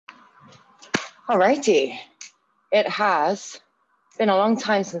Alrighty. It has been a long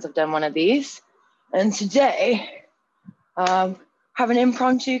time since I've done one of these. And today, have an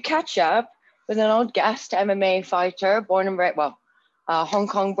impromptu catch up with an old guest MMA fighter, born and bred, Hong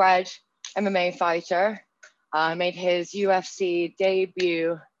Kong bred MMA fighter. Made his UFC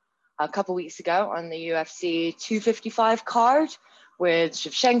debut a couple weeks ago on the UFC 255 card with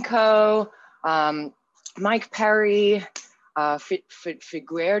Shevchenko, Mike Perry,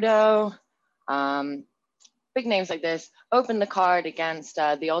 Figueiredo, big names like this. Opened the card against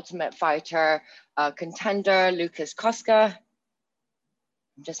the Ultimate Fighter contender, Lucas Koska.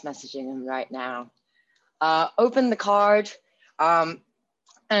 I'm just messaging him right now. Opened the card and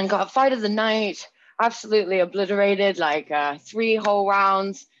got fight of the night. Absolutely obliterated, like 3 whole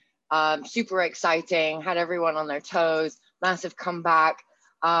rounds. Super exciting, had everyone on their toes, massive comeback.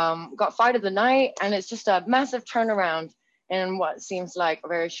 Got fight of the night, and it's just a massive turnaround in what seems like a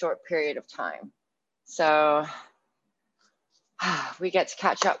very short period of time. So we get to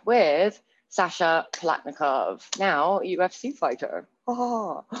catch up with Sasha Palatnikov, now UFC fighter.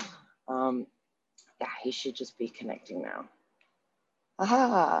 Oh. Yeah, he should just be connecting now.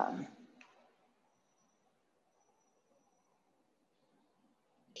 Aha.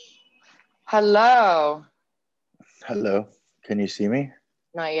 Hello. Hello. Can you see me?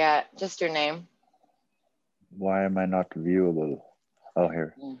 Not yet. Just your name. Why am I not viewable? Oh,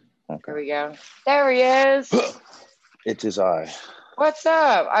 here. Okay. Here we go. There he is. It is I. What's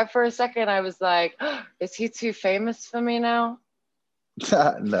up? For a second, I was like, is he too famous for me now?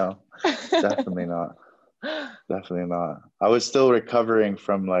 No, definitely not. Definitely not. I was still recovering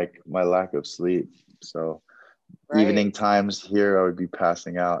from like my lack of sleep. So evening times here, I would be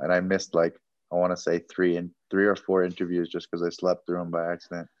passing out, and I missed like, I want to say 3 or 4 interviews just because I slept through them by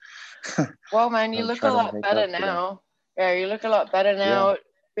accident. Well, man, you look a lot better now. Yeah, you look a lot better now,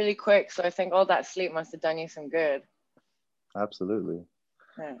 really quick. So I think all that sleep must have done you some good. Absolutely.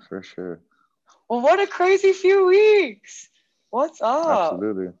 Yeah. For sure. Well, what a crazy few weeks. What's up?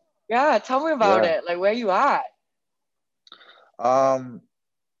 Absolutely. Yeah, tell me about it. Like, where you at?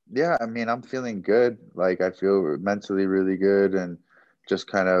 Yeah, I mean, I'm feeling good. Like, I feel mentally really good, and just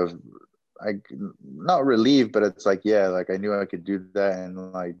kind of, not relieved, but it's like, yeah, like I knew I could do that,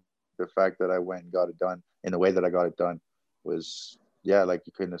 and like the fact that I went and got it done in the way that I got it done was, yeah, like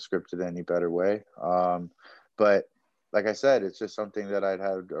you couldn't have scripted it any better way. But like I said, it's just something that I'd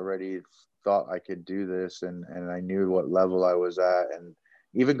had already thought I could do this, and I knew what level I was at, and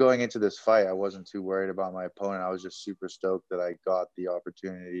even going into this fight, I wasn't too worried about my opponent. I was just super stoked that I got the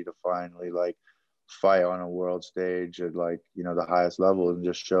opportunity to finally like fight on a world stage at like, you know, the highest level, and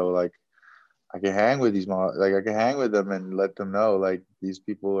just show like I can hang with I can hang with them and let them know like these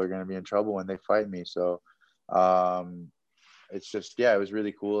people are going to be in trouble when they fight me. So it's just, yeah, it was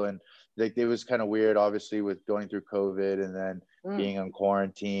really cool. And like, it was kind of weird, obviously, with going through COVID and then being on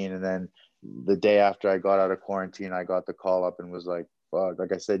quarantine. And then the day after I got out of quarantine, I got the call up and was like, fuck,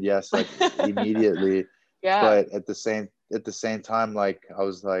 like I said, yes, like immediately. But at the same time, like I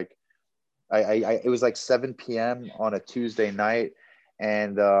was like, it was like 7 p.m. on a Tuesday night.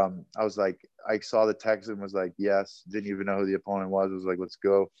 And I was like, I saw the text and was like, yes, didn't even know who the opponent was. I was like, let's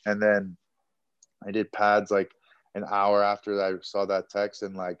go. And then I did pads like an hour after I saw that text,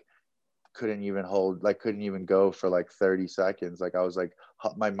 and like couldn't even go for like 30 seconds. Like I was like,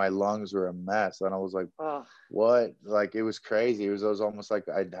 my lungs were a mess, and I was like, what? Like it was crazy. It was almost like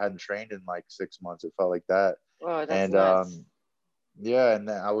I hadn't trained in like 6 months. It felt like that. That's nuts. Yeah, and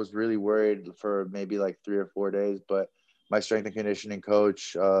I was really worried for maybe like 3 or 4 days, but my strength and conditioning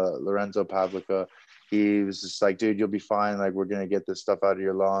coach, Lorenzo Pavlica, he was just like, dude, you'll be fine. Like, we're going to get this stuff out of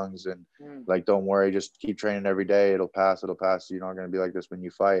your lungs. And like, don't worry, just keep training every day. It'll pass. You're not going to be like this when you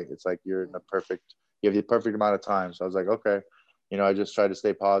fight. It's like, you have the perfect amount of time. So I was like, okay. You know, I just tried to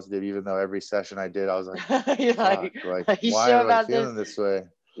stay positive, even though every session I did, I was like, you're like why am I feeling this way?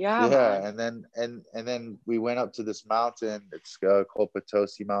 Yeah. And then we went up to this mountain. It's called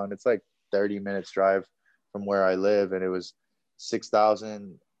Potosi Mountain. It's like 30 minutes drive from where I live, and it was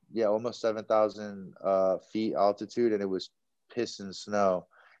 6,000, almost 7,000 feet altitude, and it was pissing snow.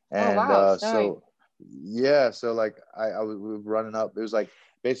 And so like we were running up. It was like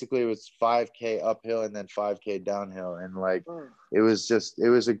basically it was 5K uphill and then 5K downhill, and like it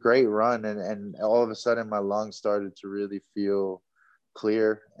was a great run, and all of a sudden my lungs started to really feel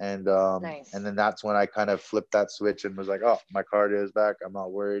clear, and and then that's when I kind of flipped that switch and was like, oh, my cardio is back, I'm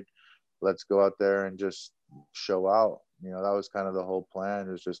not worried, let's go out there and just show out. You know, that was kind of the whole plan,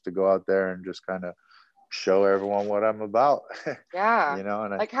 was just to go out there and just kind of show everyone what I'm about. Yeah. You know,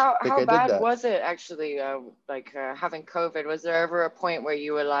 and I Like how think I did bad that. was it actually, having COVID? Was there ever a point where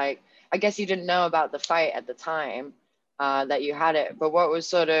you were like, I guess you didn't know about the fight at the time, that you had it, but what was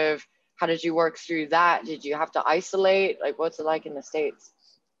sort of, how did you work through that? Did you have to isolate? Like, what's it like in the States?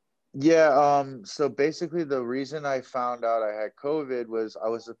 Yeah, so basically the reason I found out I had COVID was I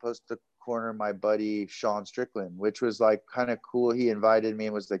was supposed to corner my buddy Sean Strickland, which was like kind of cool. He invited me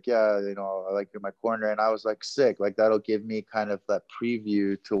and was like, yeah, you know, I like you're my corner. And I was like, sick. Like that'll give me kind of that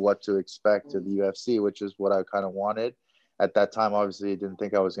preview to what to expect to the UFC, which is what I kind of wanted. At that time, obviously, I didn't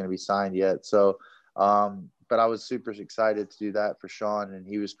think I was going to be signed yet. So, but I was super excited to do that for Sean, and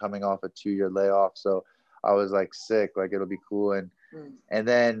he was coming off a 2-year layoff. So I was like, sick, like it'll be cool. And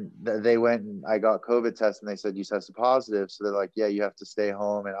then they went and I got COVID test and they said, you tested positive. So they're like, yeah, you have to stay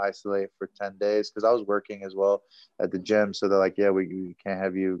home and isolate for 10 days. Cause I was working as well at the gym. So they're like, yeah, we can't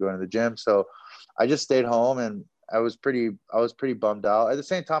have you going to the gym. So I just stayed home and I was pretty bummed out. At the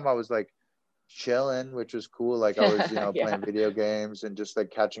same time, I was like chilling, which was cool. Like I was, you know, Yeah. playing video games and just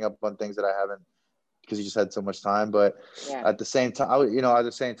like catching up on things that I haven't, because you just had so much time. But Yeah. at the same time, at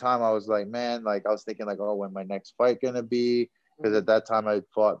the same time, I was like, man, like I was thinking like, oh, when my next fight gonna be? Because at that time I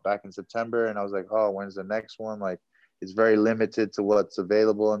fought back in September, and I was like, oh, when's the next one? Like it's very limited to what's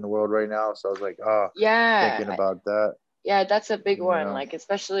available in the world right now. So I was like, oh, thinking Yeah. about that. Yeah, that's a big You one. know, Like,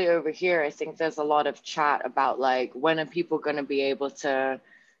 especially over here, I think there's a lot of chat about like when are people going to be able to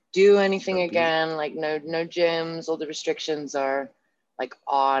do anything compete. again? Like, no gyms, all the restrictions are like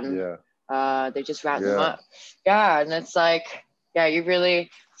on. Yeah, They just round them yeah. up. Yeah, and it's like, yeah, you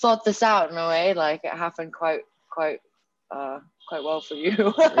really thought this out in a way. Like, it happened uh, quite well for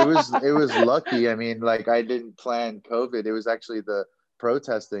you. It was lucky. I mean, like I didn't plan COVID. It was actually the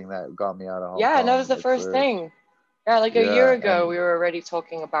protesting that got me out of Hong Yeah, and that was Kong the at first first. thing. Yeah, like a year Yeah, ago, and we were already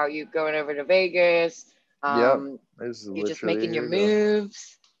talking about you going over to Vegas. yep, it was You're just literally a making your year ago.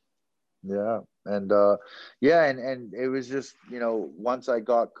 moves. Yeah. And yeah, and it was just, once I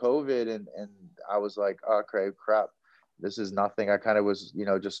got COVID and I was like, okay, crap, this is nothing. I kind of was,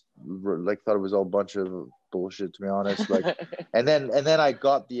 just like thought it was all a bunch of bullshit, to be honest. Like, and then I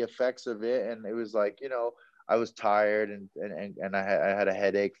got the effects of it, and it was like, I was tired and I had a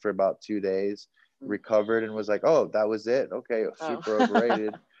headache for about 2 days, recovered, and was like, oh, that was it. Okay, Oh. super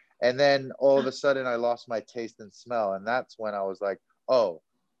overrated. And then all of a sudden I lost my taste and smell, and that's when I was like, oh,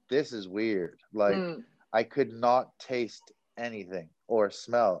 this is weird. Like Mm, I could not taste anything or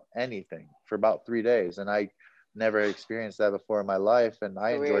smell anything for about 3 days. And I never experienced that before in my life. And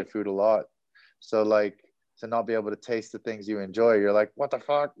I so enjoy weird. food a lot. So like to not be able to taste the things you enjoy, you're like, what the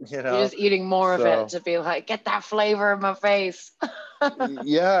fuck? You're just eating more of it So to be like, get that flavor in my face.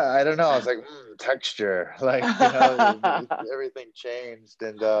 yeah, I don't know. I was like, texture, like, everything changed.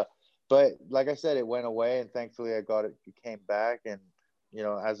 And, but like I said, it went away and thankfully it came back. And,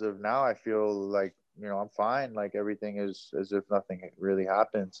 as of now, I feel like, I'm fine. Like everything is as if nothing really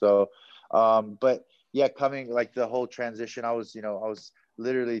happened. So, but yeah, coming like the whole transition, I was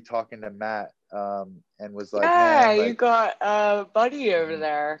literally talking to Matt, and was like, Yeah, man, you like, got a buddy over mhm.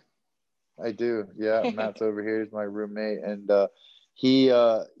 there. I do. Yeah. Matt's over here. He's my roommate. And he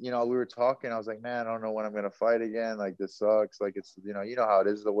we were talking. I was like, man, I don't know when I'm gonna fight again. Like this sucks. Like it's you know how it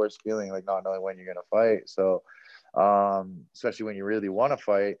is, the worst feeling, like not knowing when you're gonna fight. So especially when you really want to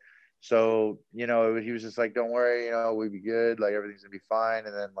fight. So, he was just like, don't worry, we'd be good. Like everything's gonna be fine.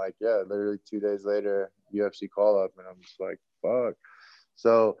 And then like, yeah, literally 2 days later, UFC call up, and I'm just like, fuck.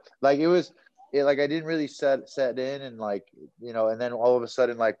 So like like I didn't really set in, and like and then all of a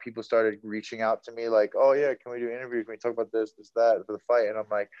sudden like people started reaching out to me like, oh yeah, can we do an interview, can we talk about this that for the fight? And I'm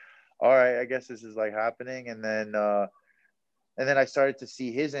like, all right, I guess this is like happening. And then I started to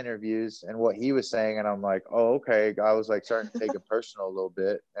see his interviews and what he was saying, and I'm like, oh, okay. I was like starting to take it personal a little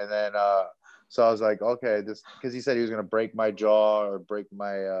bit. And then so I was like, okay, this, because he said he was gonna break my jaw or break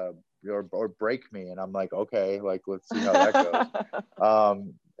my or break me. And I'm like, okay, like let's see how that goes.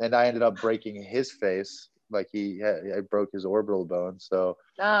 And I ended up breaking his face. Like I broke his orbital bone. So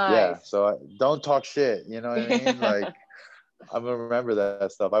yeah, Nice. so don't talk shit. You know what I mean? Like I'm gonna remember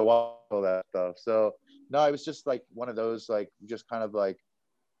that stuff. I want all that stuff. So no, it was just like one of those, like just kind of like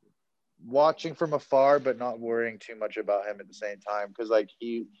watching from afar, but not worrying too much about him at the same time. Because like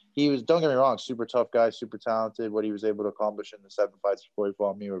he was, don't get me wrong, super tough guy, super talented. What he was able to accomplish in the 7 fights before he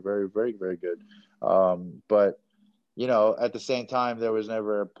fought me were very, very, very good. But at the same time, there was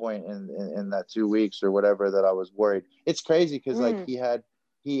never a point in that 2 weeks or whatever that I was worried. It's crazy because like Mm.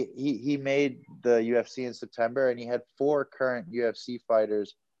 he made the UFC in September, and he had 4 current UFC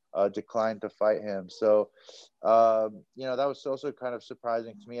fighters declined to fight him. So, you know, that was also kind of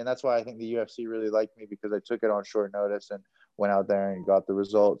surprising to me. And that's why I think the UFC really liked me, because I took it on short notice and went out there and got the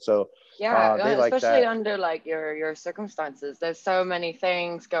result. So they like especially that. under like your circumstances. There's so many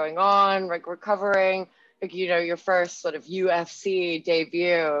things going on, like recovering, like your first sort of UFC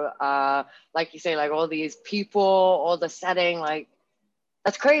debut. Like you say, like all these people, all the setting, like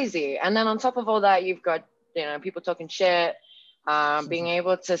that's crazy. And then on top of all that, you've got people talking shit, being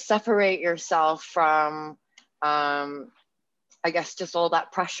able to separate yourself from, I guess, just all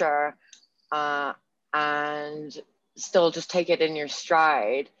that pressure, and still just take it in your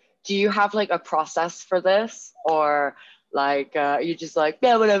stride. Do you have like a process for this, or like you just like,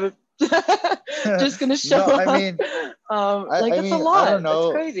 yeah, whatever, just gonna show No, I up? mean, Like I that's a mean, I don't lot. That's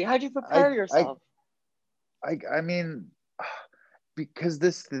know. crazy. How do you I, prepare I, yourself? I mean, because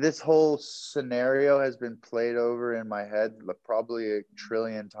this whole scenario has been played over in my head probably a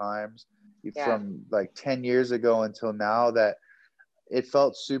trillion times Yeah, from like 10 years ago until now, that it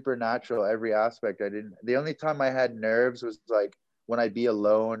felt supernatural every aspect. The only time I had nerves was like when I'd be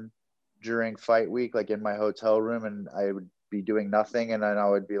alone during fight week, like in my hotel room, and I would be doing nothing, and then I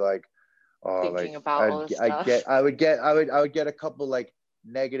would be like, oh, thinking like about all this stuff. I would get a couple like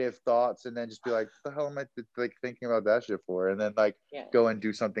negative thoughts, and then just be like, what the hell am I like thinking about that shit for? And then like Yeah. go and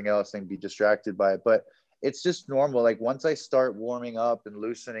do something else and be distracted by it. But it's just normal. Like once I start warming up and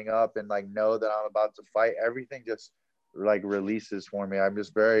loosening up and like know that I'm about to fight, everything just like releases for me. I'm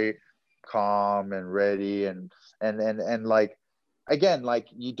just very calm and ready, and like, again, like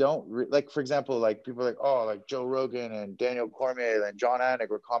you don't like, for example, like people are like, oh, like Joe Rogan and Daniel Cormier and John Anik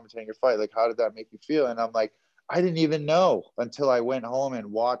were commentating your fight, like how did that make you feel? And I'm like, I didn't even know until I went home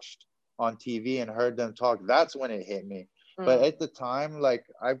and watched on TV and heard them talk. That's when it hit me. But at the time, like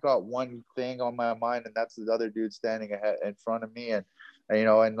I've got one thing on my mind, and that's the other dude standing ahead in front of me, and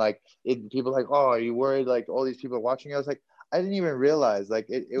and like people are like, oh, are you worried? Like all these people are watching. I was like, I didn't even realize. Like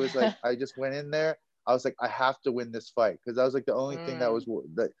it was like I just went in there. I was like, I have to win this fight, because that was like the only thing that was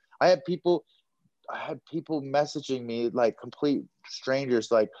that I had people. I had people messaging me, like complete strangers,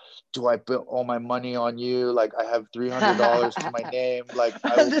 like, "Do I put all my money on you? Like, I have $300 to my name. Like,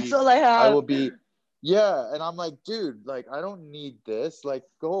 That's all I I have. will be, yeah." And I'm like, dude, like, I don't need this. Like,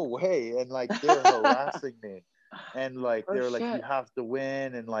 go away. And like, they're harassing me, and like, Oh they were like, you shit. have to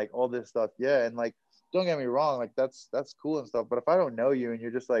win, and like all this stuff. Yeah, and like, don't get me wrong, like that's cool and stuff. But if I don't know you and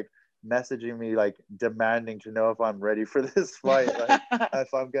you're just like messaging me, like demanding to know if I'm ready for this fight, like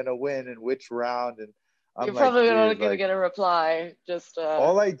if I'm gonna win and which round, and I'm You're like, probably not dude, gonna like get a reply. Just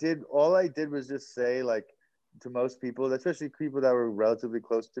all I did was just say, like, to most people, especially people that were relatively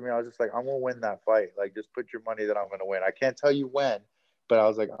close to me, I was just like, I'm gonna win that fight. Like, just put your money that I'm gonna win. I can't tell you when, but I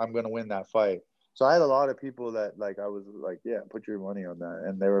was like, I'm gonna win that fight. So I had a lot of people that like I was like, yeah, put your money on that,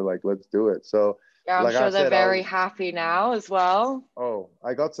 and they were like, let's do it. So, yeah, I'm like I sure they're said, I very was happy now as well.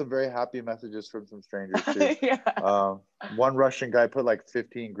 I got some very happy messages from some strangers too. Yeah. One Russian guy put like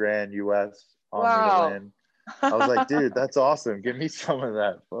 15 grand US on me to Wow. win. I was like, dude, that's awesome. Give me some of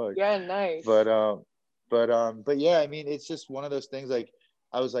that. Fuck. Yeah, nice. But but yeah, I mean, it's just one of those things. Like,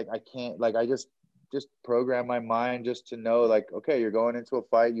 I was like, I can't. Like, I just program my mind just to know, like, okay, you're going into a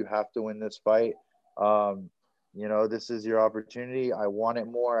fight. You have to win this fight. Um, this is your opportunity. I want it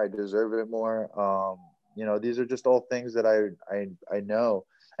more. I deserve it more. These are just all things that I know,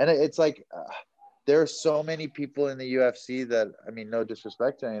 and it's like. There are so many people in the UFC that, I mean, no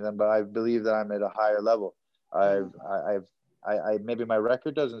disrespect to any of them, but I believe that I'm at a higher level. I maybe my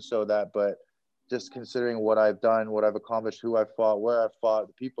record doesn't show that, but just considering what I've done, what I've accomplished, who I've fought, where I've fought,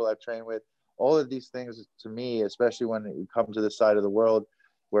 the people I've trained with, all of these things to me, especially when you come to this side of the world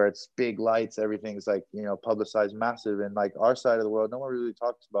where it's big lights, everything's like, publicized massive. And like our side of the world, no one really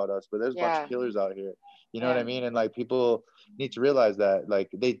talks about us, but there's a bunch of Yeah. killers out here. You know what Yeah. I mean? And like people need to realize that, like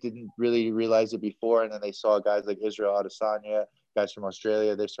they didn't really realize it before. And then they saw guys like Israel Adesanya, guys from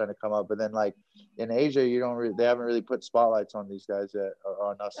Australia, they're trying to come up. But then like in Asia, they haven't really put spotlights on these guys yet, or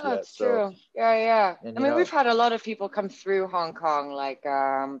on us Oh, yet. it's So, true. Yeah, yeah. and I mean, we've had a lot of people come through Hong Kong, like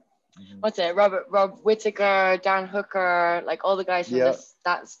what's it, Rob Whittaker, Dan Hooker, like all the guys from yeah,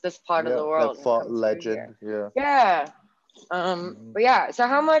 this part of yeah, the that world have fought come through here. legend. Yeah. Yeah. Mm-hmm. But yeah, so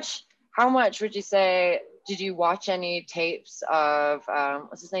how much would you say, did you watch any tapes of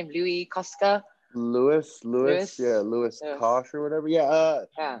what's his name? Louis Koska? Lewis, yeah, Lewis? Lewis Lewis. Kosh or whatever. Yeah.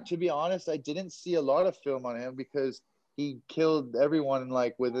 Yeah. To be honest, I didn't see a lot of film on him because he killed everyone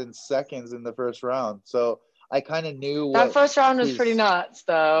like within seconds in the first round. So I kind of knew That what first round was pretty his. nuts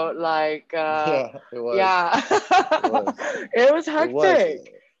though. Like Yeah, it was. yeah. It was. It was It was.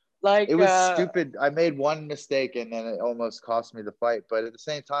 hectic. Like, it was stupid. I made one mistake and then it almost cost me the fight. But at the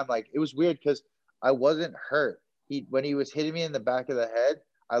same time, like it was weird because I wasn't hurt. When he was hitting me in the back of the head,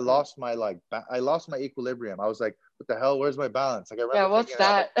 I lost my I lost my equilibrium. I was like, what the hell? Where's my balance? Like I yeah, remember what's thinking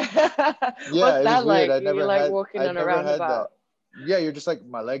that. I'm like, that? yeah, What's it was that weird. like? You're like walking I'd on a never had roundabout. that. Yeah, you're just like,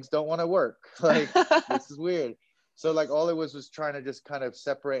 my legs don't want to work. Like this is weird. So like all it was trying to just kind of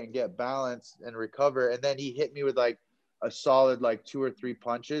separate and get balance and recover. And then he hit me with like a solid like 2 or 3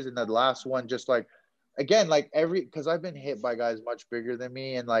 punches. And the last one just like again, like because I've been hit by guys much bigger than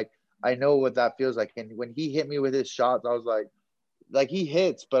me, and like I know what that feels like. And when he hit me with his shots, I was like he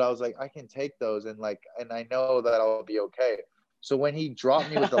hits, but I was like, I can take those, and I know that I'll be okay. So when he dropped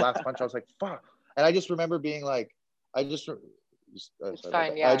me with the last punch, I was like, fuck. And I just remember being like, I just, It's sorry about fine,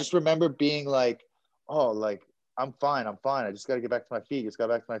 that. I yeah. just remember being like, oh, like I'm fine. I just got to get back to my feet. Just got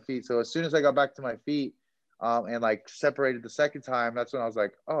back to my feet. So as soon as I got back to my feet, and like separated the second time, that's when I was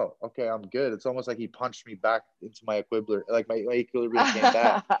like, oh, okay, I'm good. It's almost like he punched me back into my equilibrium, like my equilibrium came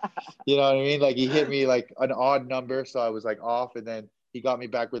back. You know what I mean? Like he hit me like an odd number, so I was like off, and then he got me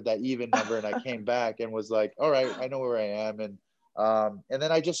back with that even number, and I came back and was like, all right, I know where I am, and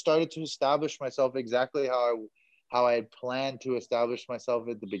then I just started to establish myself exactly how I had planned to establish myself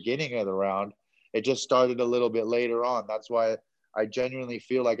at the beginning of the round. It just started a little bit later on. That's why I genuinely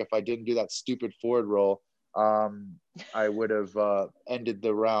feel like if I didn't do that stupid forward roll, I would have ended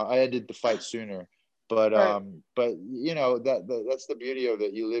the round. I ended the fight sooner. But Right. but you know that's the beauty of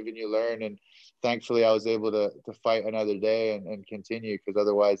it. You live and you learn, and thankfully I was able to fight another day and continue, because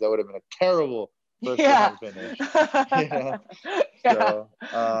otherwise that would have been a terrible first Yeah. round finish. You know, Yeah. so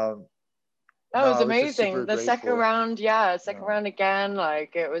That no, was I was just amazing. super The second grateful. round, yeah, second Uh, round again,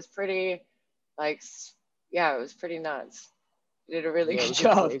 like it was pretty, like, yeah, it was pretty nuts. You did a really yeah, it good was a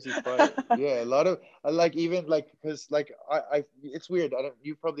job. crazy fight. Yeah, a lot of I like even like because like it's weird. I don't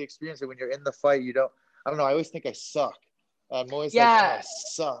you probably experience it when you're in the fight. You don't I don't know. I always think I suck. I'm always like, oh, I Yeah.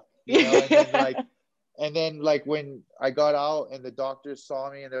 suck, Yeah. and then like when I got out and the doctors saw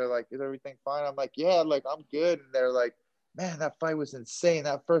me and they're like, is everything fine? I'm like, yeah, like I'm good. And they're like, man, that fight was insane.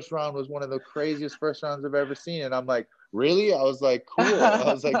 That first round was one of the craziest first rounds I've ever seen. And I'm like, really? I was like, cool. I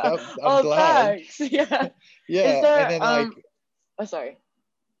was like, that I'm Oh, glad. thanks. Yeah. Is Yeah. And there then like, oh, sorry.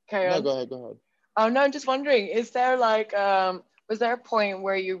 Carry no, on. go ahead, go ahead. Oh no, I'm just wondering, is there like was there a point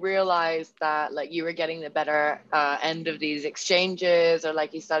where you realized that like you were getting the better end of these exchanges, or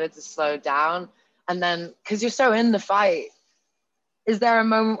like you started to slow down, and then because you're so in the fight, is there a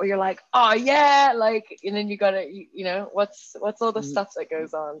moment where you're like, oh yeah, like, and then you gotta, you know, what's all the stuff that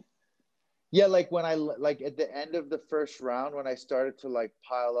goes on? Yeah, like when I like at the end of the first round when I started to like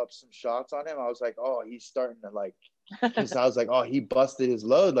pile up some shots on him, I was like, oh, he's starting to like, because I was like, oh, he busted his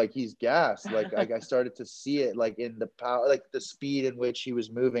load, like he's gassed. Like I started to see it like in the power, like the speed in which he was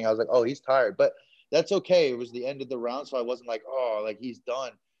moving. I was like, oh, he's tired, but that's okay. It was the end of the round, so I wasn't like, oh, like he's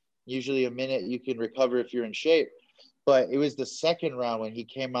done. Usually a minute you can recover if you're in shape. But it was the second round when he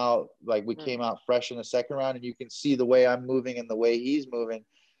came out, like we Mm. came out fresh in the second round, and you can see the way I'm moving and the way he's moving.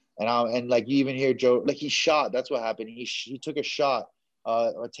 And like you even hear Joe, like he shot. That's what happened. He took a shot,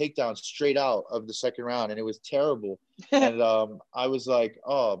 a takedown straight out of the second round, and it was terrible. And I was like,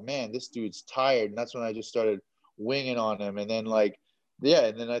 oh man, this dude's tired. And that's when I just started winging on him. And then like, yeah,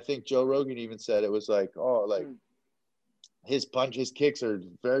 and then I think Joe Rogan even said it was like, oh, like Mm. his kicks are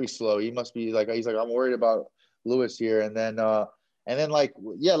very slow. He must be like, he's like, I'm worried about Lewis here. And then like,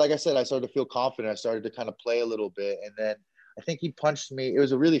 yeah, like I said, I started to feel confident. I started to kind of play a little bit. And then I think he punched me. It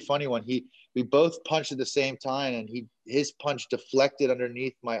was a really funny one. We both punched at the same time, and his punch deflected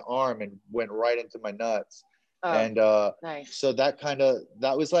underneath my arm and went right into my nuts. Oh, And nice. so that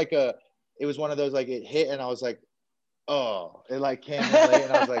was like it was one of those like it hit, and I was like, oh, it like came in late,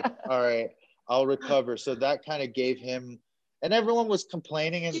 and I was like, all right, I'll recover. So that kind of gave him, and everyone was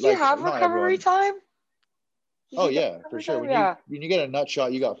complaining, and Did you like have not recovery everyone. time? Did Oh you get yeah, for recovery sure. time? Yeah. When you get a nut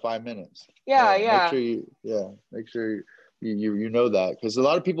shot, you got 5 minutes. Yeah, Yeah, yeah, make sure you know that, because a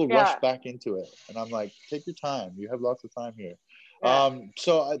lot of people rush yeah, back into it, and I'm like, take your time. You have lots of time here. yeah.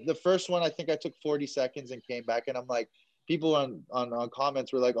 So the first one, I think I took 40 seconds and came back, and I'm like, people on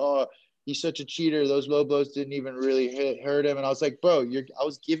comments were like, oh, he's such a cheater. Those low blows didn't even really hurt him, and I was like, bro, I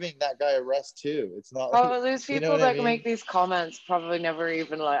was giving that guy a rest too. It's not like, Well, those you know people what I that make mean? these comments probably never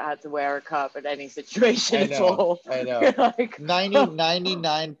even like had to wear a cup in any situation I at know, all. I You're know. like,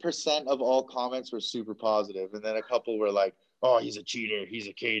 99% of all comments were super positive, and then a couple were like, "Oh, he's a cheater. He's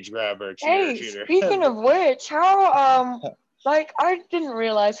a cage grabber. Cheater, hey, cheater." speaking of which, how like I didn't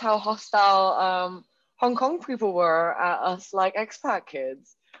realize how hostile Hong Kong people were at us like expat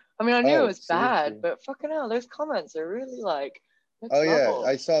kids. I mean, I knew it Oh, was bad, seriously. but fucking hell, those comments are really like Next Oh yeah, level.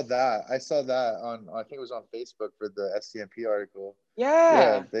 I saw that on, I think it was on Facebook for the SCMP article. Yeah,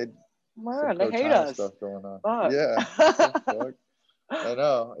 Yeah. they some Man, they hate pro-China us. stuff going on. Fuck. Yeah, what the fuck? I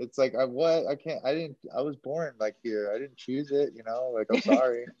know. It's like I can't. I was born like here. I didn't choose it. Like I'm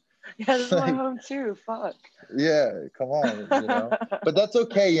sorry. Yeah, this is my Like home too. Fuck. yeah, come on. But that's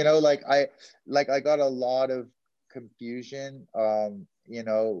okay. Like I got a lot of confusion.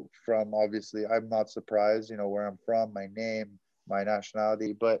 From obviously I'm not surprised. Where I'm from, my name, my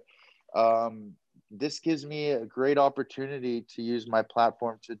nationality, but this gives me a great opportunity to use my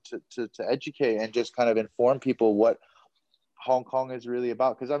platform to educate and just kind of inform people what Hong Kong is really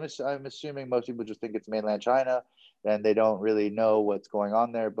about, because I'm assuming most people just think it's mainland China and they don't really know what's going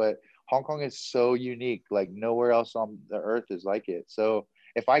on there. But Hong Kong is so unique, like nowhere else on the earth is like it. So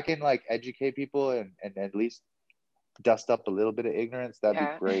if I can like educate people and at least dust up a little bit of ignorance, that'd be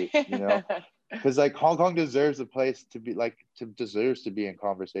Yeah. great, because like Hong Kong deserves a place to be, like deserves to be in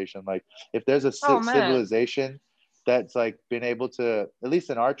conversation. Like if there's a Oh man. civilization that's like been able to, at least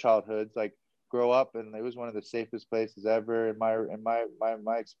in our childhoods, like grow up, and it was one of the safest places ever in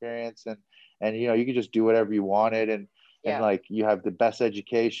my experience. And you could just do whatever you wanted, and Yeah. like you have the best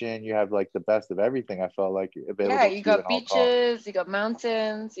education, you have like the best of everything, I felt like, Yeah, available you to you in got Hong Kong. beaches, you got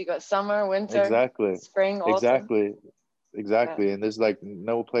mountains, you got summer, winter, Exactly. spring, autumn. Exactly. Yeah. Exactly. And there's like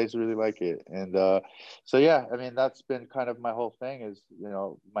no place really like it. And so yeah, I mean that's been kind of my whole thing, is,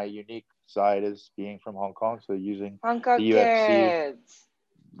 my unique side is being from Hong Kong. So using Hong Kong the UFC, kids.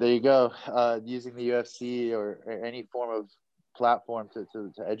 there you go. Using the UFC or any form of platform to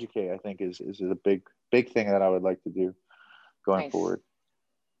educate, I think is a big thing that I would like to do going Nice. forward.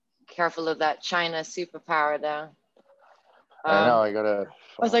 Careful of that China superpower there. I know Um, I gotta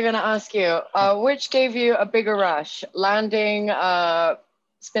what was I going to ask you? Which gave you a bigger rush? Landing,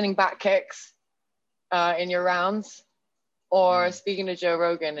 spinning back kicks in your rounds, or speaking to Joe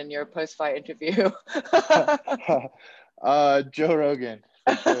Rogan in your post-fight interview? Joe Rogan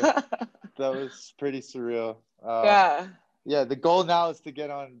for sure. That was pretty surreal. Yeah. Yeah, the goal now is to get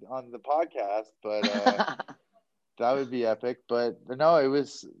on the podcast, but that would be epic. But no, it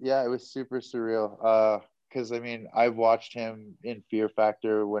was super surreal. Because I mean, I've watched him in Fear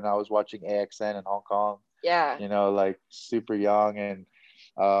Factor when I was watching AXN in Hong Kong. Yeah. Like super young, I'm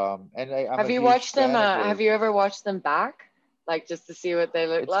Have a you huge watched them? fan of Have his. you ever watched them back, like just to see what they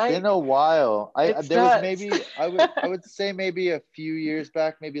look It's been like? a while. I It's there was nuts. maybe I would say maybe a few years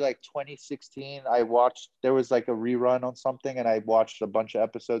back, maybe like 2016. I watched, there was like a rerun on something, and I watched a bunch of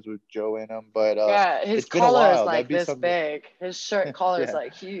episodes with Joe in them. But Yeah, his it's been a collar is while. That'd like be this something. big. His shirt collar is Yeah,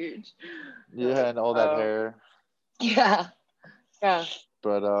 like huge. yeah, Like, and all that oh, hair. yeah, yeah.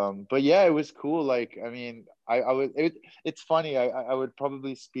 But yeah, it was cool. Like, I mean, I would it's funny. I would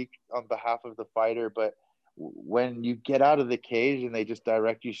probably speak on behalf of the fighter, but when you get out of the cage and they just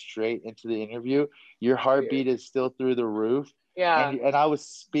direct you straight into the interview, your Weird. heartbeat is still through the roof. Yeah. And I was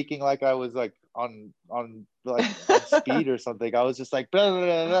speaking like I was like on speed or something. I was just like blah,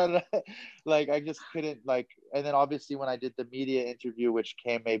 blah, blah, blah. Like I just couldn't like. And then obviously when I did the media interview, which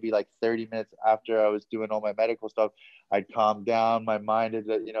came maybe like 30 minutes after I was doing all my medical stuff, I'd calmed down, my mind had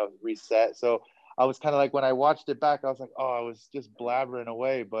reset. So I was kind of like, when I watched it back, I was like, oh, I was just blabbering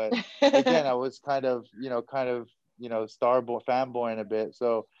away. But again, I was kind of starboy fanboying a bit.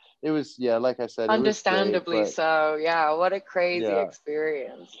 So it was, yeah, like I said, it was great. Understandably But so. Yeah. What a crazy yeah,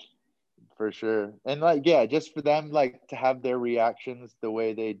 experience. for sure. And like, yeah, just for them, like to have their reactions the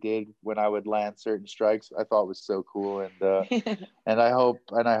way they did when I would land certain strikes, I thought was so cool. And I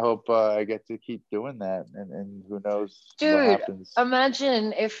hope I get to keep doing that. And who knows what Dude, happens.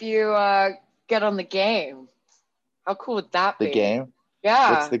 imagine if you get on the game. How cool would that The be? game. What's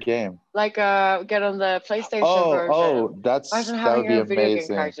Yeah. the game? Like get on the PlayStation Oh, version. Imagine that having would be your own video game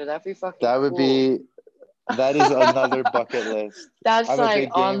amazing. character. That'd be fucking That would cool. be that is another bucket list. That's I'm a like big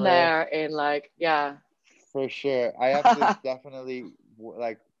on gamer there in like, yeah. for sure. I have to definitely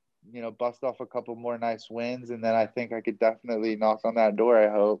like bust off a couple more nice wins, and then I think I could definitely knock on that door. I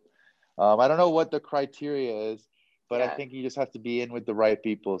hope. I don't know what the criteria is, but I Yeah. think you just have to be in with the right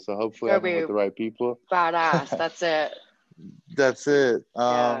people. So It's hopefully gonna I'm in be with the right people. badass. That's it. That's it.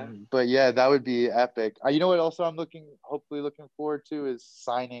 Yeah. But yeah, that would be epic. You know what? Also, hopefully looking forward to is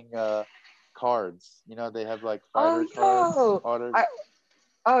signing cards. They have like Oh fighter cards.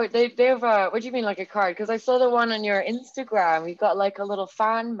 no. They have what do you mean like a card? Because I saw the one on your Instagram. You got like a little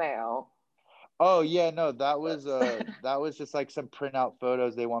fan mail. Oh yeah, no, that was just like some printout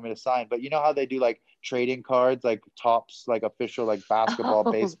photos they want me to sign. But you know how they do like trading cards, like tops, like official, like basketball,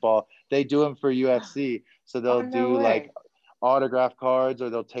 Oh, baseball. They do them for UFC. So oh they'll no do like way. autograph cards, or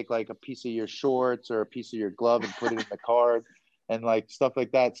they'll take like a piece of your shorts or a piece of your glove and put it in the card. and like stuff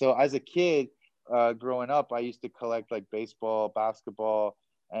like that. So as a kid, growing up, I used to collect like baseball, basketball,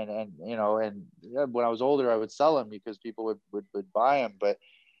 and you know, and yeah, when I was older, I would sell them because people would buy them. But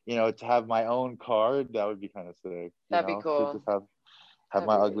you know, to have my own card, that would be kind of sick. You That'd be know, to cool. just have That'd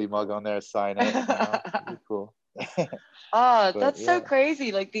my be ugly really mug cool. on there, sign it. You know, it'd be cool. Oh, But that's so yeah,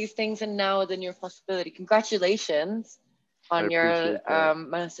 crazy. Like these things are now within your possibility. Congratulations I on your appreciate that.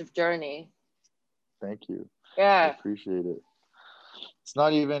 massive journey. Thank you. I Yeah, appreciate it. It's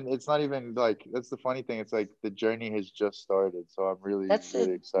not even like, that's the funny thing. It's like the journey has just started. So I'm really, that's it.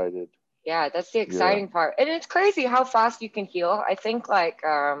 really excited. Yeah, that's the Yeah. exciting part. And it's crazy how fast you can heal. I think like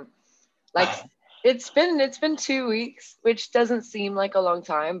it's been 2 weeks, which doesn't seem like a long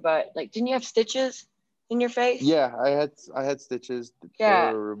time, but like didn't you have stitches in your face? Yeah, I had stitches. They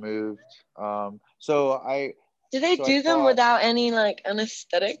Yeah. were removed. So Do they I do them thought, without any like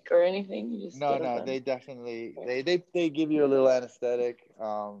anesthetic or anything? You just no, get them no, done. they definitely they give you a little anesthetic,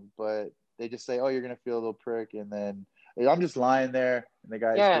 but they just say, oh, you're gonna feel a little prick, and then I'm just lying there, and the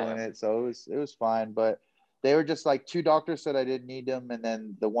guy's Yeah. doing it, so it was fine. But they were just like, two doctors said I didn't need them, and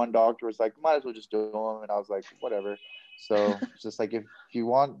then the one doctor was like, might as well just do them, and I was like, whatever. So it's just like, if you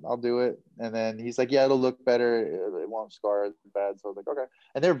want, I'll do it. And then he's like, yeah, it'll look better, it won't scar as bad. So I was like, okay.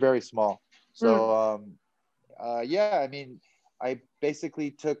 And they're very small. Hmm. So yeah, I mean, I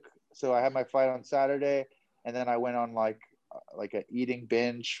basically took, so I had my fight on Saturday, and then I went on like a eating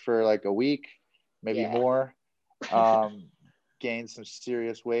binge for like a week, maybe Yeah. more. Um, Gained some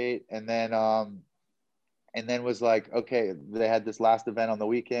serious weight, and then was like, okay, they had this last event on the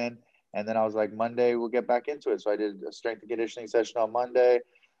weekend, and then I was like, Monday we'll get back into it. So I did a strength and conditioning session on Monday.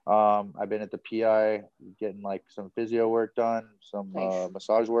 I've been at the PI getting like some physio work done, some Nice.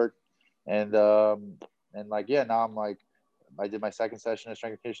 massage work, and like, yeah, now I'm like, I did my second session of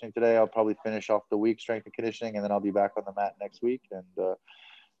strength and conditioning today. I'll probably finish off the week strength and conditioning, and then I'll be back on the mat next week and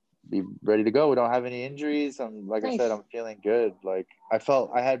be ready to go. We don't have any injuries. I'm, like I said, Nice. I'm feeling good. Like, I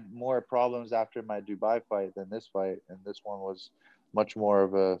felt I had more problems after my Dubai fight than this fight, and this one was much more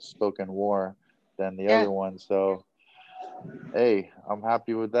of a spoken war than the Yeah. other one. So hey, I'm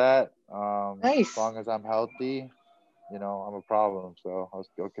happy with that. As Nice. long as I'm healthy, I'm a problem. So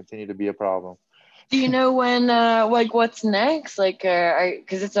I'll continue to be a problem. Do you know when, like, what's next? Like,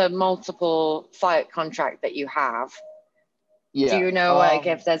 because it's a multiple fight contract that you have. Do Yeah. you know, like,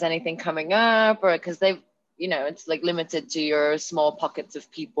 if there's anything coming up, or because it's like limited to your small pockets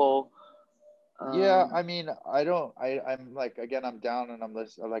of people. Yeah, Um, I mean, I don't, I'm like, again, I'm down, and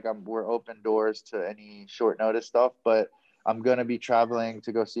we're open doors to any short notice stuff, but I'm gonna be traveling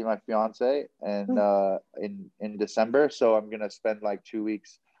to go see my fiance and in December. So I'm gonna spend like 2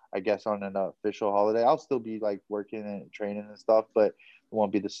 weeks, I guess, on an official holiday. I'll still be like working and training and stuff, but it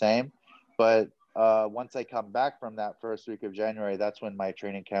won't be the same. But once I come back from that first week of January, that's when my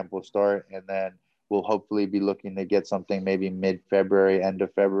training camp will start, and then we'll hopefully be looking to get something maybe mid-February, end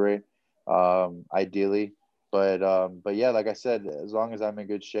of February, ideally. But yeah, like I said, as long as I'm in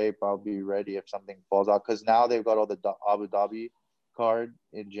good shape, I'll be ready if something falls out. Because now they've got all the Abu Dhabi card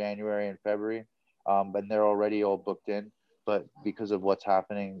in January and February, but they're already all booked in. But because of what's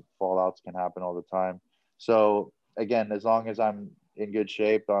happening, fallouts can happen all the time. So again, as long as I'm in good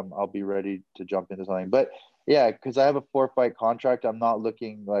shape, I'll be ready to jump into something. But yeah, because I have a 4-fight contract, I'm not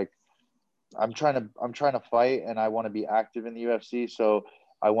looking like, I'm trying to fight, and I want to be active in the UFC. So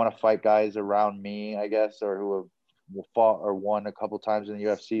I want to fight guys around me, I guess, or who have fought or won a couple times in the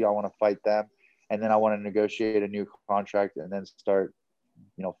UFC. I want to fight them, and then I want to negotiate a new contract, and then start,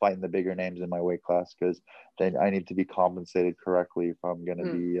 fighting the bigger names in my weight class, because then I need to be compensated correctly if I'm going to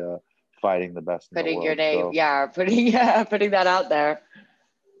hmm. be fighting the best in the Putting your world. name, So yeah, putting that out there.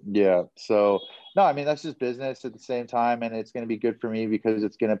 yeah. So no, I mean, that's just business at the same time, and it's going to be good for me because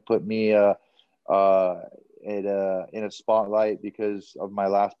it's going to put me uh in a spotlight because of my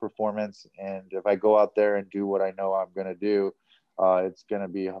last performance. And if I go out there and do what I know I'm going to do, it's going to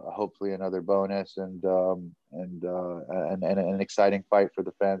be hopefully another bonus, and an exciting fight for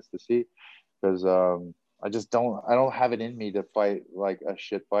the fans to see, because I don't have it in me to fight like a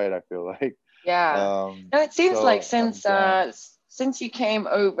shit fight, I feel like. Yeah. No, it seems like So I'm down. since you came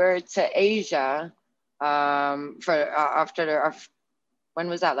over to Asia, for when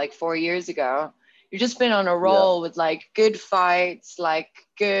was that? Like 4 years ago. You've just been on a Yeah. roll with like good fights, like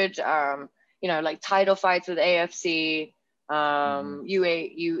good, like title fights with AFC, Hmm.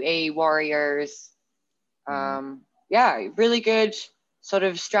 UA Warriors. Hmm. Yeah, really good sort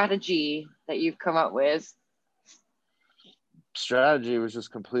of strategy that you've come up with. Strategy was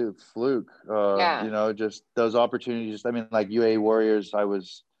just complete fluke. Yeah. Just those opportunities. I mean, like UA Warriors, I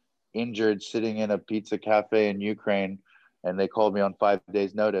was injured sitting in a pizza cafe in Ukraine, and they called me on 5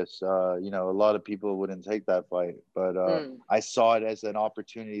 days notice. You know, a lot of people wouldn't take that fight, but I saw it as an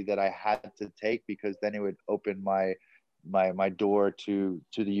opportunity that I had to take, because then it would open my door to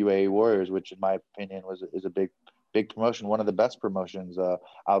the UAE Warriors, which in my opinion is a big promotion, one of the best promotions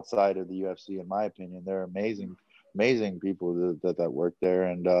outside of the UFC, in my opinion. They're amazing people that work there,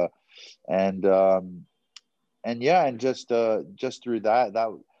 and yeah, and just through that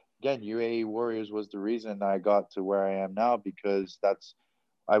again, UAE Warriors was the reason I got to where I am now, because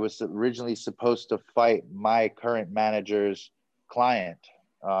I was originally supposed to fight my current manager's client.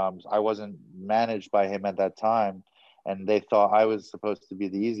 I wasn't managed by him at that time, and they thought I was supposed to be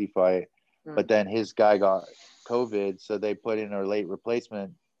the easy fight, but then his guy got COVID, so they put in a late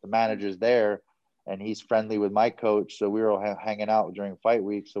replacement. The manager's there, and he's friendly with my coach, so we were all hanging out during fight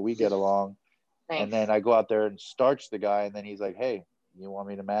week, so we get along. Nice. And then I go out there and starch the guy, and then he's like, "Hey, you want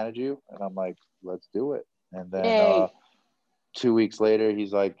me to manage you?" And I'm like, "Let's do it." And then 2 weeks later,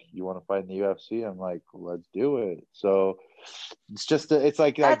 he's like, "You want to fight in the UFC?" I'm like, "Let's do it." So it's just it's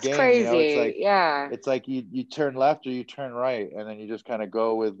like that That's game, crazy. you know. It's like Yeah. it's like you turn left or you turn right, and then you just kind of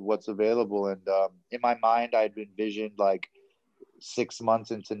go with what's available. And in my mind, I'd envisioned like 6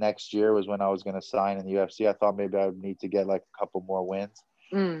 months into next year was when I was going to sign in the UFC. I thought maybe I would need to get like a couple more wins.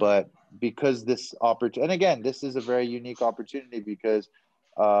 But because this opportunity, and again, this is a very unique opportunity, because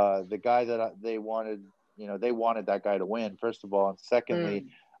the guy that they wanted, you know, they wanted that guy to win, first of all. And secondly,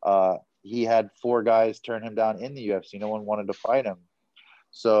 he had 4 guys turn him down in the UFC. No one wanted to fight him.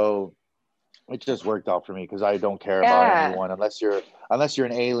 So it just worked out for me, because I don't care about anyone unless you're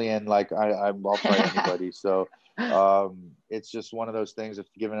an alien. Like I'll fight anybody. So it's just one of those things. If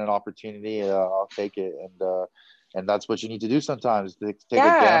given an opportunity, I'll take it. And that's what you need to do sometimes, to take a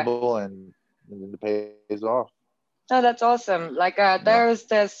gamble, and it pays off. Oh, that's awesome. Like there's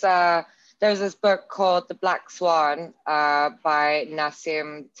this book called The Black Swan by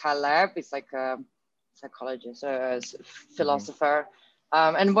Nassim Taleb. He's like a psychologist, a philosopher.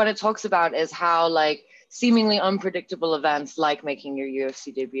 And what it talks about is how like seemingly unpredictable events like making your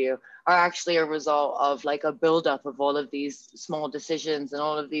UFC debut are actually a result of like a buildup of all of these small decisions and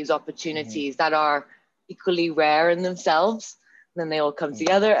all of these opportunities that are equally rare in themselves. And then they all come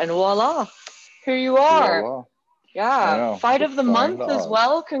together, and voila, here you are. Voila. Yeah, fight of the month as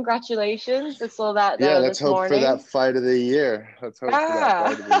well. Congratulations. I saw that let's this hope morning. for that fight of the year. Let's hope for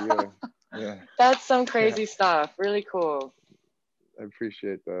that fight of the year. Yeah. That's some crazy stuff. Really cool. I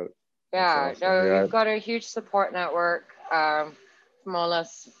appreciate that. Yeah, awesome. no, we've got a huge support network from all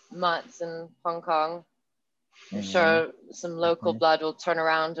us mutts in Hong Kong. I'm sure some local blood will turn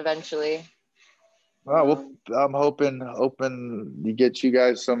around eventually. Well, I'm hoping to get you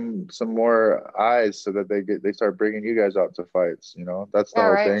guys some more eyes, so that they start bringing you guys out to fights. You know, that's the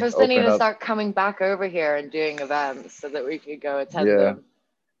whole thing. Because they need to start coming back over here and doing events so that we could go attend them.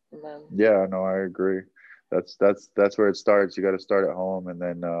 And then... Yeah, no, I agree. That's where it starts. You got to start at home, and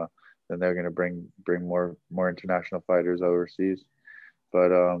then they're gonna bring more international fighters overseas.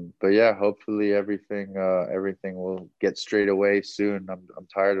 But yeah, hopefully everything will get straight away soon. I'm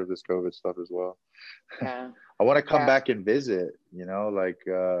tired of this COVID stuff as well. Yeah. I want to come back and visit, you know, like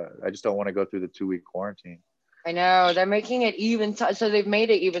I just don't want to go through the 2-week quarantine. I know, they're making it even so they've made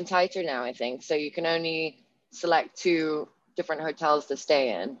it even tighter now, I think. So you can only select 2 different hotels to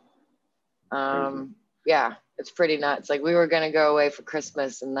stay in. Yeah, it's pretty nuts. Like we were gonna go away for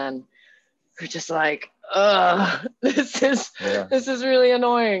Christmas, and then we're just like, this is really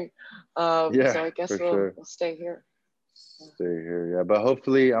annoying. So I guess we'll stay here. Stay here, yeah. But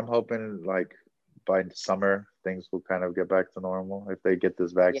hopefully, I'm hoping like by summer things will kind of get back to normal if they get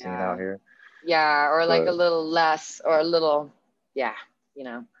this vaccine out here. Yeah, or like a little less, or a little, you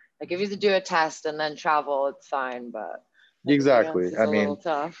know, like if you have to do a test and then travel, it's fine. But exactly, I mean,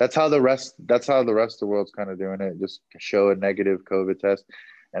 that's how the rest of the world's kind of doing it. Just show a negative COVID test.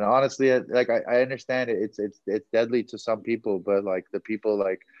 And honestly, like I understand it. It's deadly to some people, but like the people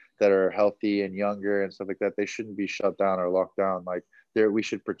like that are healthy and younger and stuff like that, they shouldn't be shut down or locked down. Like we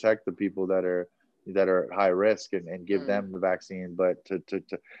should protect the people that are at high risk and give them the vaccine. But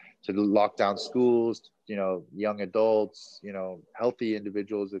to lock down schools, you know, young adults, you know, healthy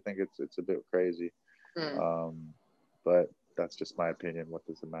individuals, I think it's a bit crazy. But that's just my opinion. What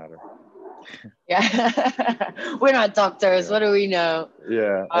does it matter? Yeah. We're not doctors. What do we know?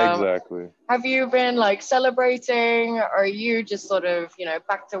 Yeah, exactly. Have you been like celebrating, or are you just sort of, you know,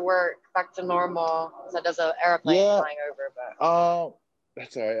 back to work, back to normal? So there's an airplane flying over, but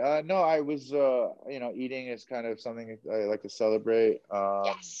that's all right. No, I was you know, eating is kind of something I like to celebrate.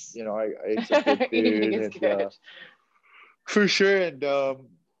 Yes. You know, I ate some good food. Eating is good. For sure. And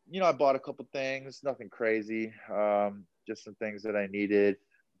you know, I bought a couple things, nothing crazy. just some things that I needed,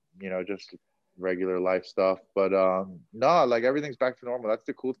 just regular life stuff. But no, like everything's back to normal. That's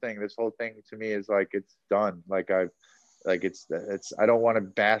the cool thing. This whole thing to me is like it's done. Like I've like it's I don't want to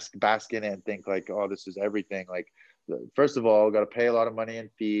bask in it and think like, oh, this is everything. Like first of all, got to pay a lot of money in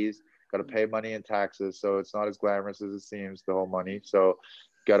fees, got to pay money in taxes, so it's not as glamorous as it seems, the whole money. So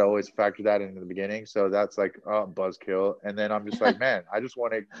got to always factor that in the beginning. So that's like, oh, buzzkill. And then I'm just like, man, I just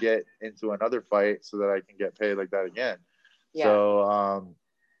want to get into another fight so that I can get paid like that again. Yeah.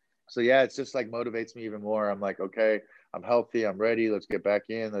 So yeah, it's just like motivates me even more. I'm like, okay, I'm healthy, I'm ready. Let's get back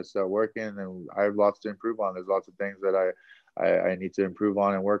in. Let's start working. And I have lots to improve on. There's lots of things that I need to improve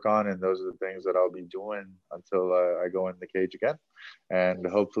on and work on. And those are the things that I'll be doing until I go in the cage again. And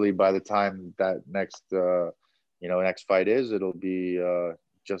hopefully by the time that next fight is, it'll be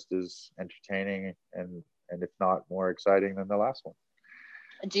just as entertaining and if not more exciting than the last one.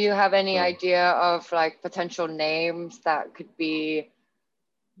 Do you have any idea of like potential names that could be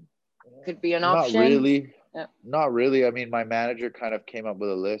an option? Not really. Yeah. Not really. I mean, my manager kind of came up with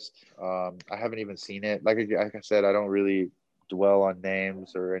a list. I haven't even seen it. Like I said, I don't really dwell on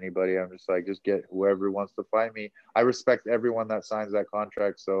names or anybody. I'm just like, just get whoever wants to fight me. I respect everyone that signs that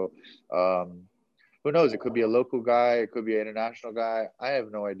contract. So who knows? It could be a local guy. It could be an international guy. I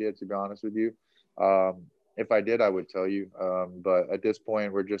have no idea, to be honest with you. If I did, I would tell you. But at this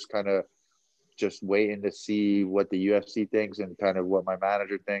point, we're just kind of just waiting to see what the UFC thinks and kind of what my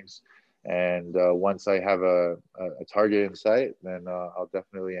manager thinks. And once I have a target in sight, then I'll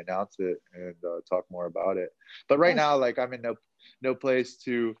definitely announce it and talk more about it. But right now, like I'm in no place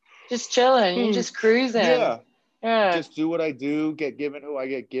to just chilling. You're just cruising. Yeah. Just do what I do, get given who I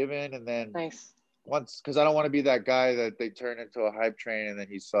get given, and then because I don't want to be that guy that they turn into a hype train and then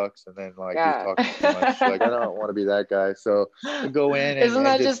he sucks and then like he's talking too much. Like I don't want to be that guy. So I go in and isn't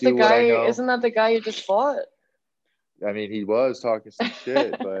that and just do the guy? What I know. Isn't that the guy you just fought? I mean, he was talking some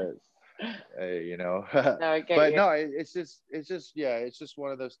shit, but No, but no, it's just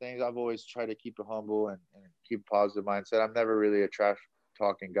one of those things. I've always tried to keep it humble and keep a positive mindset. I'm never really a trash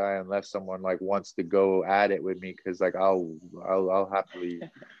talking guy unless someone like wants to go at it with me, because like I'll happily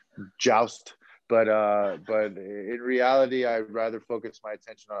joust. But in reality, I'd rather focus my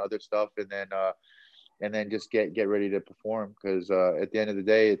attention on other stuff and then just get ready to perform, because at the end of the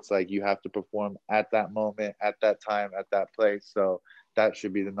day, it's like you have to perform at that moment, at that time, at that place. So that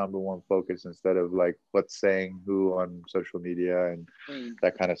should be the number one focus, instead of like what's saying who on social media and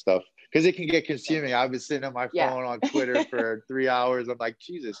that kind of stuff, because it can get consuming. I've been sitting on my phone on Twitter for 3 hours. I'm like,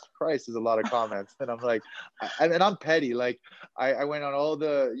 Jesus Christ, there's a lot of comments. And I'm like, and I'm petty. Like I went on all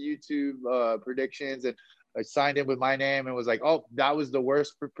the YouTube predictions and I signed in with my name and was like, oh, that was the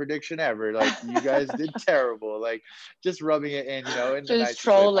worst prediction ever. Like, you guys did terrible. Like, just rubbing it in, in the nicest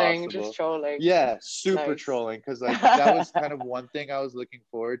way possible. Just trolling. Yeah, super trolling. Because, like, that was kind of one thing I was looking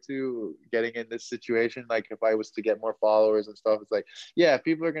forward to, getting in this situation. Like, if I was to get more followers and stuff, it's like, yeah, if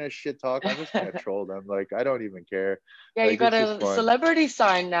people are going to shit talk, I'm just going to troll them. Like, I don't even care. Yeah, like, you got a celebrity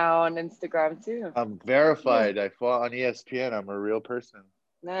sign now on Instagram, too. I'm verified. I fought on ESPN. I'm a real person.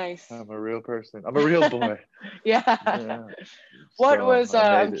 Nice. I'm a real person. I'm a real boy. Yeah. What was,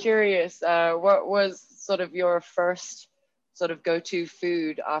 I'm curious, what was sort of your first sort of go-to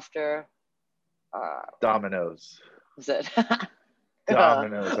food after? Domino's. Was it?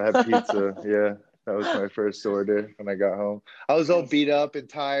 Domino's. I had pizza. Yeah. That was my first order when I got home. I was all beat up and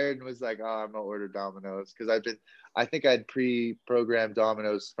tired and was like, oh, I'm going to order Domino's. Because I think I'd pre-programmed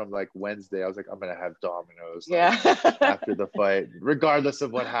Domino's from like Wednesday. I was like, I'm going to have Domino's. After the fight. Regardless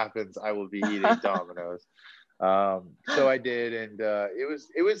of what happens, I will be eating Domino's. So I did. And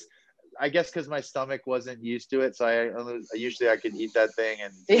it was, I guess because my stomach wasn't used to it. So usually I could eat that thing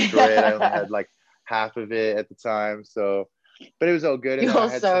and destroy it. I only had like half of it at the time. So. But it was all good. And you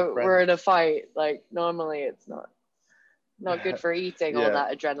also were in a fight. Like normally it's not good for eating all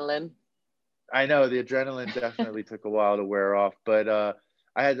that adrenaline. I know the adrenaline definitely took a while to wear off. But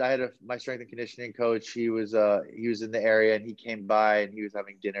I had my strength and conditioning coach. He was in the area and he came by and he was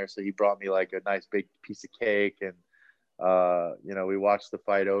having dinner. So he brought me like a nice big piece of cake and we watched the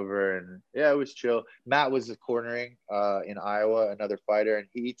fight over and yeah, it was chill. Matt was cornering in Iowa, another fighter, and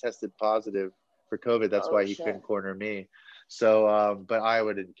he tested positive for COVID. That's why he couldn't corner me. So, but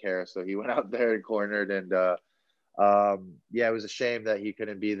Iowa didn't care. So he went out there and cornered and, yeah, it was a shame that he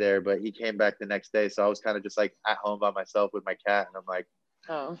couldn't be there, but he came back the next day. So I was kind of just like at home by myself with my cat. And I'm like,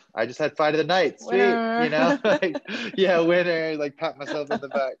 I just had fight of the night. Sweet. Winner. Like, yeah, winner, like pat myself in the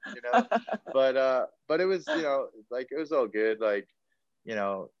back, but it was, like, it was all good. Like,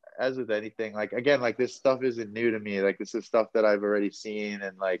 as with anything, like, again, like this stuff isn't new to me. Like this is stuff that I've already seen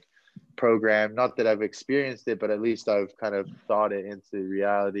and like program. Not that I've experienced it, but at least I've kind of thought it into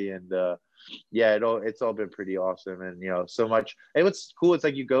reality. And yeah, it's all been pretty awesome. And so much. And what's cool, it's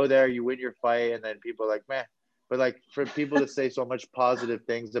like you go there, you win your fight, and then people are like, meh. But like for people to say so much positive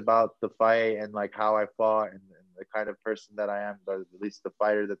things about the fight and like how I fought and the kind of person that I am, but at least the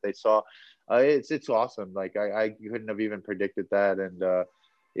fighter that they saw, it's awesome. Like I couldn't have even predicted that. And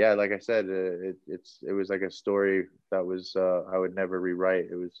yeah, like I said, it was like a story that was I would never rewrite.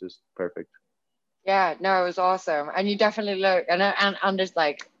 It was just perfect. Yeah, no, it was awesome, and you definitely look and it's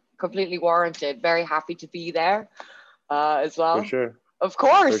like completely warranted. Very happy to be there, as For well. sure. Of For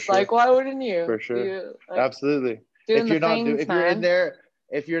course, like sure. why wouldn't you? For sure. You like Absolutely. doing the things, If you're in man. there,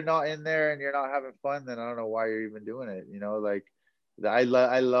 if you're not in there and you're not having fun, then I don't know why you're even doing it. Like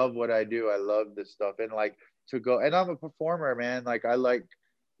I love what I do. I love this stuff. And like to go, and I'm a performer, man. Like I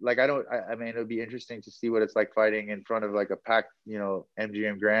mean, it would be interesting to see what it's like fighting in front of like a packed,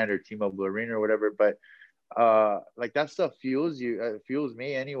 MGM Grand or T-Mobile Arena or whatever. But like that stuff fuels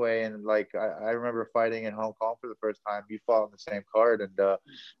me anyway. And like I remember fighting in Hong Kong for the first time. You fought on the same card, and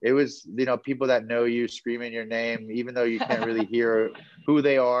it was people that know you screaming your name even though you can't really hear who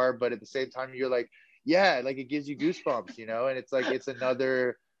they are, but at the same time you're like, yeah, like it gives you goosebumps, and it's like it's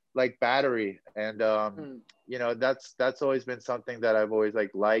another like battery. And that's always been something that I've always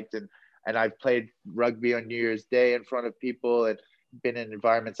like liked. And I've played rugby on New Year's Day in front of people and been in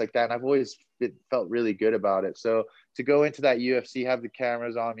environments like that, and I've always felt really good about it. So to go into that UFC, have the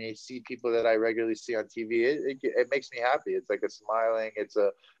cameras on me, see people that I regularly see on TV, it makes me happy. It's like a smiling, it's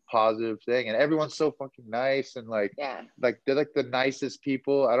a positive thing, and everyone's so fucking nice. And like Yeah. like they're like the nicest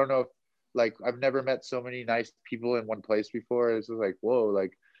people. I don't know if like I've never met so many nice people in one place before. It's just like, whoa,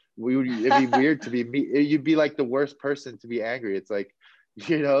 like it'd be weird to be me. You'd be like the worst person to be angry. It's like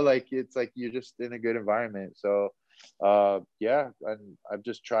like it's like you're just in a good environment. So yeah, and I've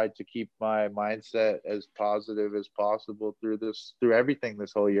just tried to keep my mindset as positive as possible through everything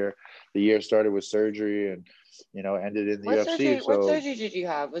this whole year. The year started with surgery and ended in the UFC. What So surgery did you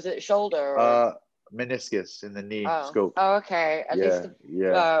have? Was it shoulder or uh meniscus in the knee scope. oh, okay. At least Yeah,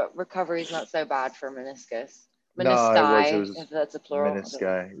 the yeah. recovery is not so bad for meniscus. No, it Menisci, was if that's a plural. I don't know.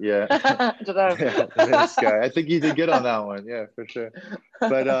 menisci. Yeah. I don't know. Yeah, menisci. I think you did good on that one. Yeah, for sure.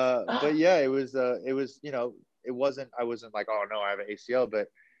 But yeah, it was I wasn't like, oh no, I have an ACL, but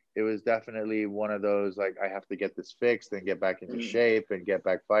it was definitely one of those like I have to get this fixed and get back into shape and get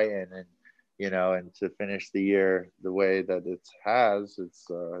back fighting. And and to finish the year the way that it has, it's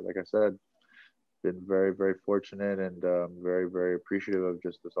like I said, been very, very fortunate, and very, very appreciative of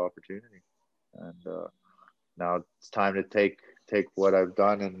just this opportunity. And now it's time to take what I've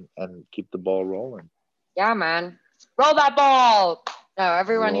done and keep the ball rolling. Yeah, man. Roll that ball. No,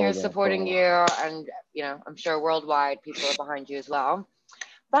 everyone here Roll is that supporting ball. you, and I'm sure worldwide people are behind you as well.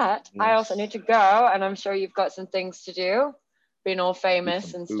 But I also Yes. need to go, and I'm sure you've got some things to do, being all Eat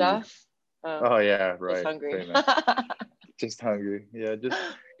famous some and food. stuff. Oh, Oh yeah, just right. hungry. Famous. Just hungry. Yeah, just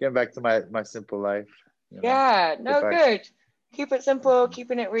getting back to my simple life. Yeah, Get no, back. good. Keep it simple,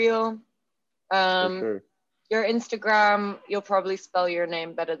 keeping it real. For Um, sure. your Instagram, you'll probably spell your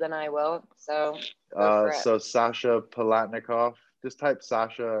name better than I will, so go for it. So Sasha Palatnikov. Just type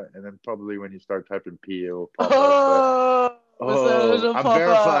Sasha, and then probably when you start typing P, it will pop up. But Oh, oh, it'll I'm pop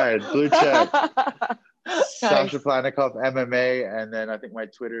verified. Blue check. up. Sasha Nice. Palatnikov MMA, and then I think my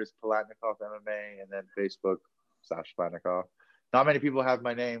Twitter is Palatnikov MMA, and then Facebook Sasha Palatnikov. Not many people have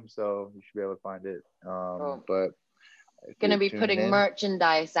my name, so you should be able to find it. Cool. But if Gonna you're be tuning putting in,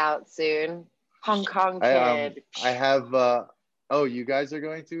 merchandise out soon. Hong Kong I kid. I have oh, you guys are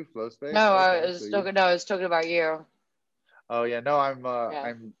going to Flow Space? No, Okay, so you I was talking about you. oh yeah, no,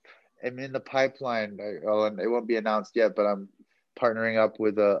 Yeah. I'm in the pipeline. And it won't be announced yet, but I'm partnering up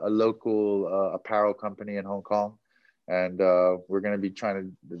with a local apparel company in Hong Kong, and we're gonna be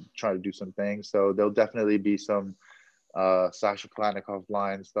trying to do some things. So there'll definitely be some Sasha Palatnikov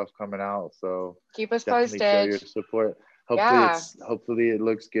line stuff coming out. So Keep us definitely show posted. your support. Yeah. Hopefully it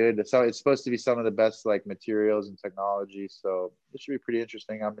looks good. So it's supposed to be some of the best like materials and technology. So it should be pretty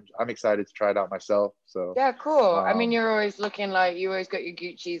interesting. I'm excited to try it out myself. So Yeah, cool. I mean, um, you're always looking like you always got your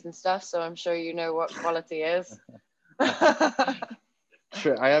Gucci's and stuff, so I'm sure you know what quality is.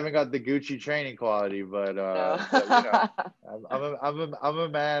 sure, I haven't got the Gucci training quality, but No. I'm a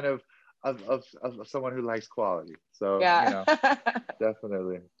man of someone who likes quality. So Yeah.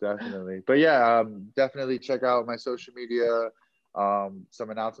 definitely. But yeah, definitely check out my social media. Some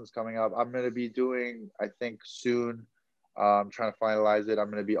announcements coming up. I'm gonna be doing, I think soon. Trying to finalize it. I'm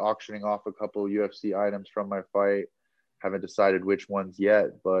gonna be auctioning off a couple UFC items from my fight. Haven't decided which ones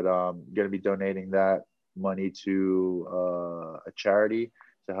yet, but gonna be donating that money to a charity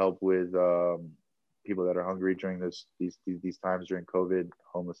to help with people that are hungry during these times during COVID,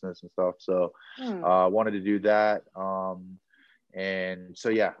 homelessness and stuff. So wanted to do that. And so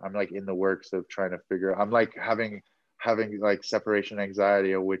yeah, I'm like in the works of trying to figure. I'm like having like separation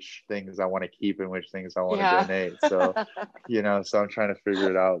anxiety of which things I want to keep and which things I want to donate. So, so I'm trying to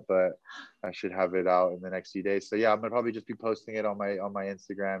figure it out, but I should have it out in the next few days. So yeah, I'm gonna probably just be posting it on my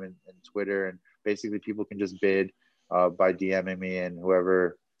Instagram and Twitter, and basically people can just bid by DMing me, and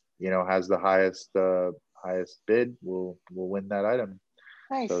whoever has the highest bid will win that item.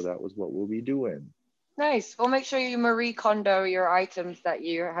 Nice. So that was what we'll be doing. Nice. We'll make sure you Marie Kondo your items that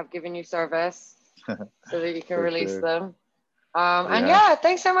you have given you service so that you can release them. And yeah,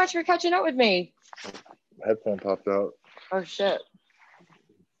 thanks so much for catching up with me. Headphone popped out. Oh shit.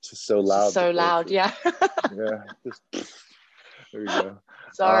 It's just so loud. Just so loud, yeah. Yeah. There you go.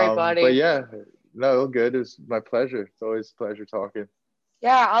 Sorry, buddy. But yeah, no, good. It's my pleasure. It's always a pleasure talking.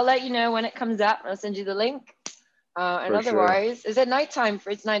 Yeah, I'll let you know when it comes up. I'll send you the link. And otherwise, is it nighttime?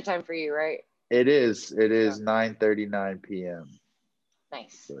 It's nighttime for you, right? It is. It is 9:39 p.m.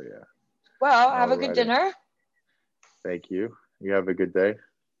 Nice. So yeah. Well, have a good dinner. Thank you. You have a good day.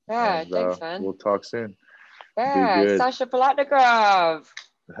 Yeah, thanks, man. We'll talk soon. Yeah, Sasha Palatnikov.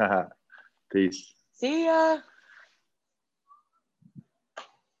 Peace. See ya.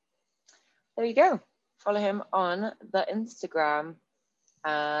 There you go. Follow him on the Instagram,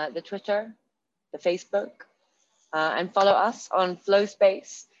 the Twitter, the Facebook, and follow us on Flow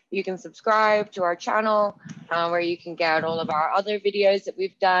Space. You can subscribe to our channel where you can get all of our other videos that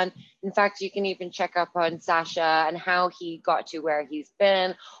we've done. In fact, you can even check up on Sasha and how he got to where he's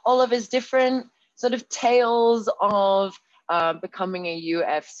been, all of his different sort of tales of becoming a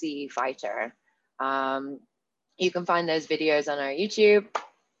UFC fighter. You can find those videos on our YouTube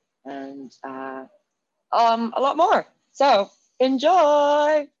and a lot more. So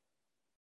enjoy.